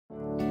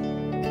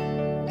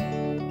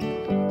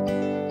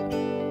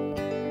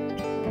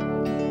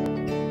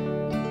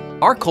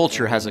Our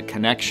culture has a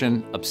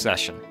connection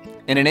obsession.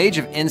 In an age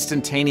of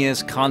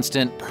instantaneous,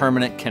 constant,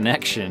 permanent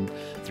connection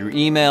through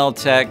email,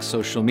 text,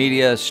 social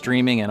media,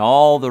 streaming, and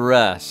all the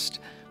rest,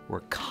 we're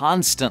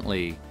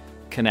constantly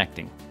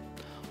connecting.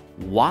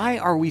 Why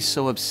are we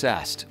so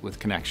obsessed with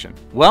connection?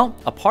 Well,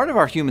 a part of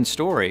our human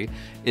story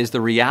is the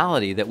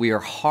reality that we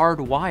are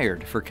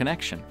hardwired for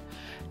connection.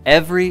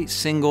 Every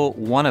single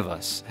one of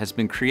us has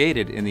been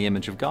created in the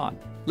image of God.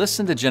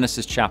 Listen to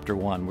Genesis chapter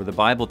 1, where the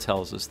Bible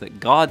tells us that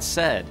God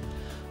said,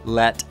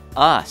 "Let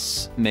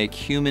us make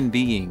human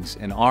beings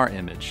in our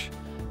image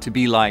to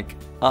be like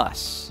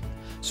us."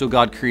 So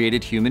God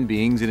created human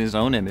beings in His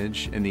own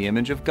image. In the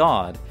image of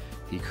God,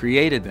 He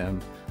created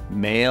them,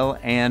 male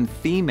and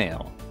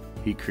female.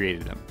 He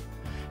created them.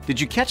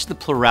 Did you catch the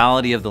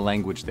plurality of the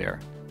language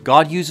there?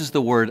 God uses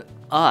the word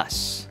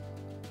us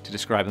to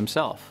describe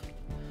Himself.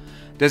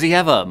 Does He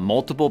have a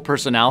multiple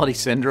personality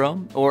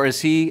syndrome? Or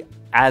is He,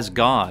 as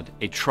God,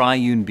 a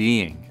triune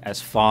being,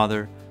 as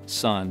Father,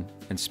 Son,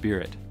 and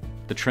Spirit?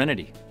 The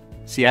Trinity.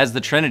 See, as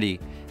the Trinity,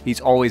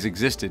 He's always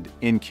existed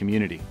in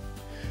community.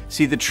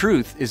 See, the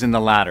truth is in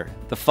the latter.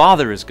 The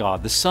Father is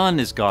God, the Son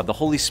is God, the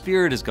Holy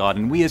Spirit is God,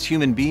 and we as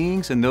human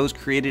beings and those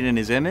created in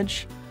His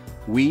image,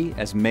 we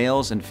as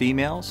males and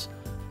females,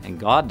 and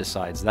God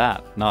decides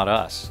that, not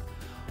us.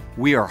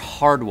 We are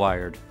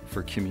hardwired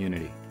for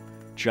community,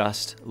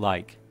 just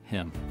like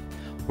Him.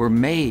 We're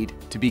made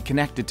to be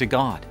connected to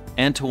God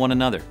and to one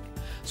another.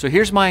 So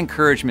here's my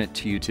encouragement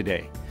to you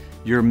today.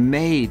 You're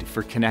made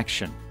for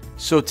connection.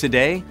 So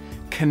today,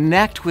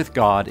 connect with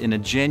God in a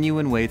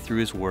genuine way through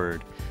His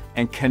Word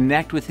and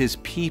connect with His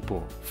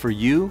people, for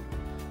you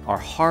are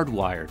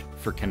hardwired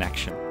for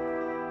connection.